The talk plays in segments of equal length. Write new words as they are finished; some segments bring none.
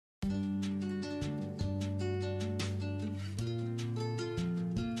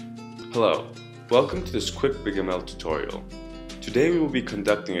Hello, welcome to this quick BigML tutorial. Today we will be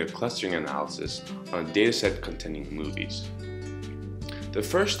conducting a clustering analysis on a dataset containing movies. The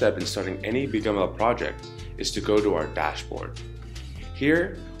first step in starting any BigML project is to go to our dashboard.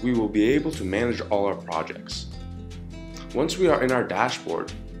 Here, we will be able to manage all our projects. Once we are in our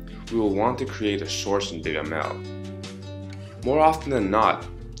dashboard, we will want to create a source in BigML. More often than not,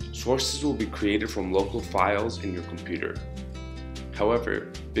 sources will be created from local files in your computer. However,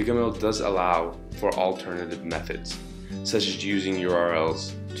 BigML does allow for alternative methods, such as using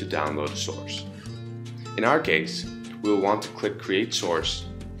URLs to download a source. In our case, we will want to click Create Source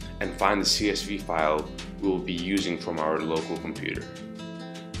and find the CSV file we will be using from our local computer.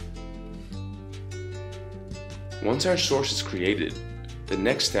 Once our source is created, the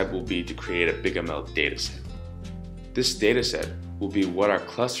next step will be to create a BigML dataset. This dataset will be what our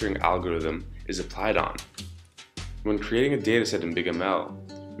clustering algorithm is applied on. When creating a dataset in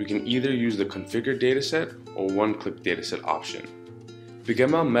BigML, we can either use the Configure Dataset or One-Click Dataset option.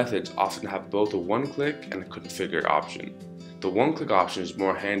 BigML methods often have both a one-click and a configure option. The one-click option is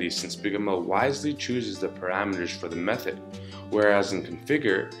more handy since BigML wisely chooses the parameters for the method, whereas in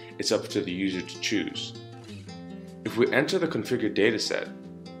Configure, it's up to the user to choose. If we enter the Configure Dataset,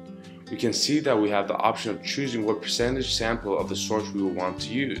 we can see that we have the option of choosing what percentage sample of the source we will want to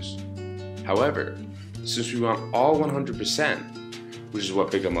use. However, since we want all 100%, which is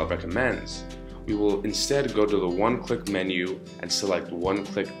what BigML recommends, we will instead go to the one-click menu and select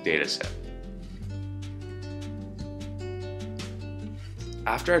One-Click Dataset.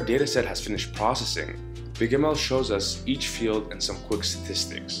 After our dataset has finished processing, BigML shows us each field and some quick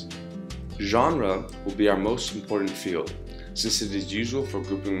statistics. Genre will be our most important field, since it is useful for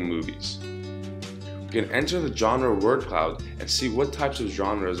grouping movies. We can enter the genre word cloud and see what types of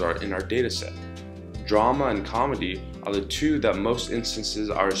genres are in our dataset. Drama and comedy are the two that most instances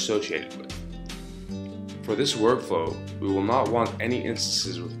are associated with. For this workflow, we will not want any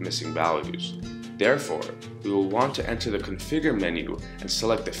instances with missing values. Therefore, we will want to enter the Configure menu and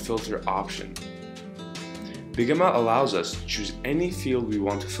select the Filter option. BigML allows us to choose any field we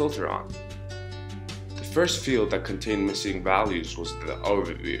want to filter on. The first field that contained missing values was the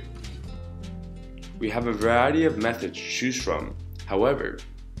Overview. We have a variety of methods to choose from. However,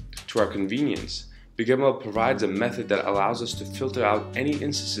 to our convenience, BigML provides a method that allows us to filter out any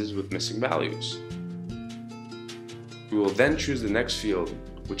instances with missing values. We will then choose the next field,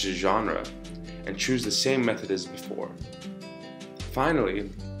 which is genre, and choose the same method as before.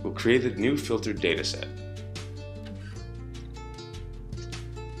 Finally, we'll create a new filtered dataset.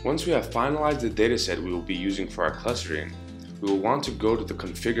 Once we have finalized the dataset we will be using for our clustering, we will want to go to the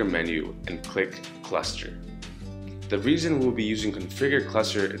Configure menu and click Cluster. The reason we will be using Configure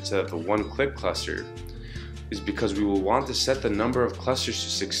Cluster instead of the one-click cluster is because we will want to set the number of clusters to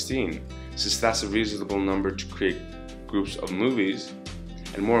 16, since that's a reasonable number to create groups of movies,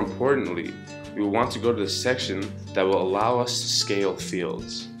 and more importantly, we will want to go to the section that will allow us to scale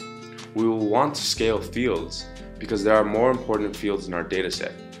fields. We will want to scale fields because there are more important fields in our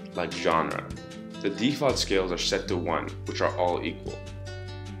dataset, like genre. The default scales are set to 1, which are all equal.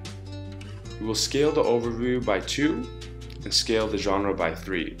 We will scale the overview by 2 and scale the genre by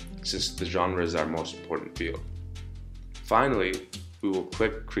 3, since the genre is our most important field. Finally, we will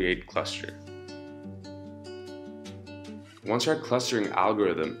click Create Cluster. Once our clustering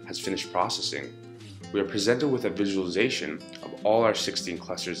algorithm has finished processing, we are presented with a visualization of all our 16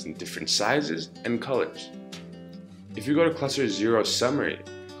 clusters in different sizes and colors. If we go to Cluster 0 Summary,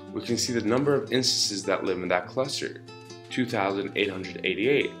 we can see the number of instances that live in that cluster,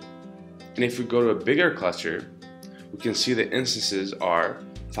 2,888. And if we go to a bigger cluster, we can see the instances are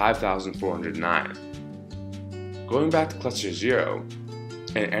 5,409. Going back to Cluster 0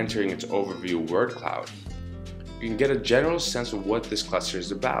 and entering its overview word cloud, you can get a general sense of what this cluster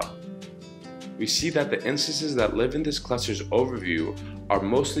is about. We see that the instances that live in this cluster's overview are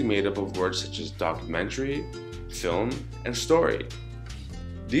mostly made up of words such as documentary, film, and story.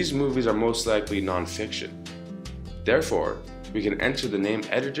 These movies are most likely non-fiction. Therefore, we can enter the name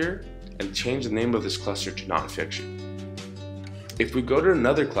editor and change the name of this cluster to non-fiction. If we go to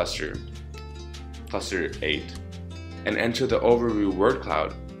another cluster, Cluster 8, and enter the overview word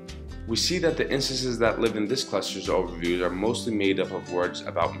cloud, we see that the instances that live in this cluster's overviews are mostly made up of words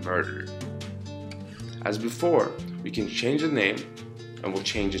about murder. As before, we can change the name and we'll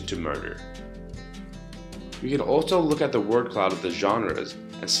change it to murder. We can also look at the word cloud of the genres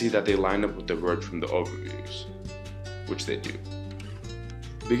and see that they line up with the words from the overviews, which they do.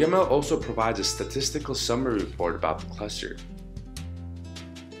 BigML also provides a statistical summary report about the cluster.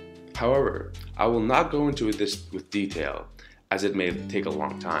 However, I will not go into this with detail, as it may take a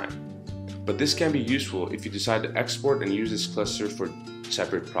long time. But this can be useful if you decide to export and use this cluster for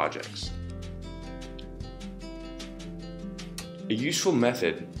separate projects. A useful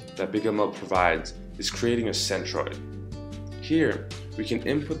method that BigML provides is creating a centroid. Here, we can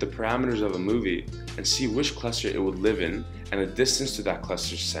input the parameters of a movie and see which cluster it would live in and the distance to that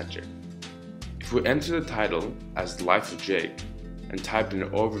cluster's center. If we enter the title as The Life of Jake and type in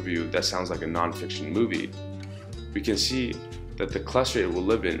an overview that sounds like a non-fiction movie, we can see that the cluster it will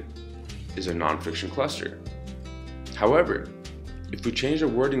live in is a non-fiction cluster. However, if we change the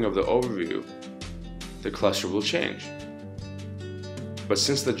wording of the overview, the cluster will change. But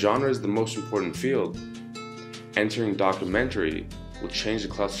since the genre is the most important field, entering documentary will change the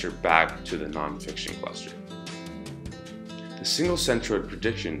cluster back to the non-fiction cluster. The single centroid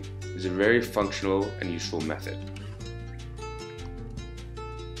prediction is a very functional and useful method.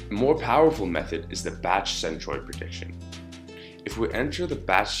 A more powerful method is the batch centroid prediction. If we enter the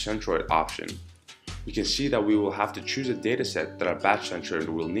batch centroid option, we can see that we will have to choose a dataset that our batch centroid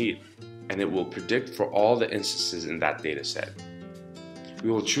will need, and it will predict for all the instances in that dataset. We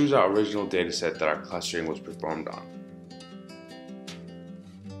will choose our original dataset that our clustering was performed on.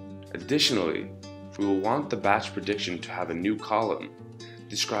 Additionally, we will want the batch prediction to have a new column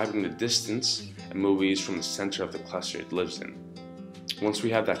describing the distance and movies from the center of the cluster it lives in. Once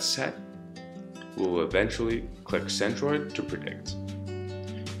we have that set, we will eventually click Centroid to predict.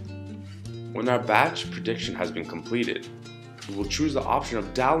 When our batch prediction has been completed, we will choose the option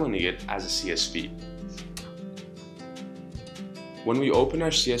of downloading it as a CSV. When we open our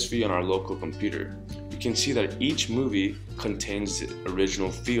CSV on our local computer, we can see that each movie contains the original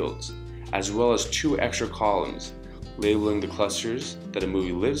fields, as well as 2 extra columns labeling the clusters that a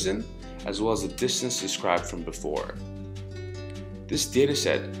movie lives in, as well as the distance described from before. This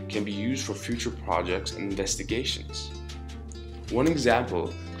dataset can be used for future projects and investigations. One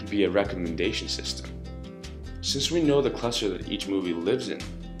example could be a recommendation system. Since we know the cluster that each movie lives in,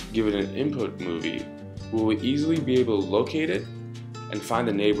 given an input movie, we will easily be able to locate it and find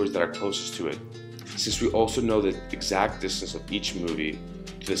the neighbors that are closest to it, since we also know the exact distance of each movie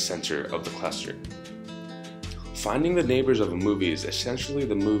to the center of the cluster. Finding the neighbors of a movie is essentially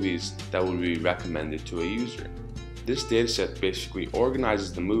the movies that will be recommended to a user. This dataset basically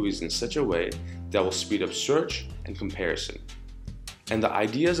organizes the movies in such a way that will speed up search and comparison. And the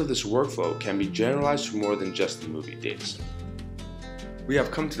ideas of this workflow can be generalized to more than just the movie dataset. We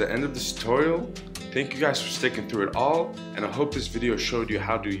have come to the end of this tutorial. Thank you guys for sticking through it all, and I hope this video showed you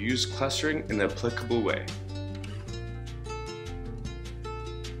how to use clustering in an applicable way.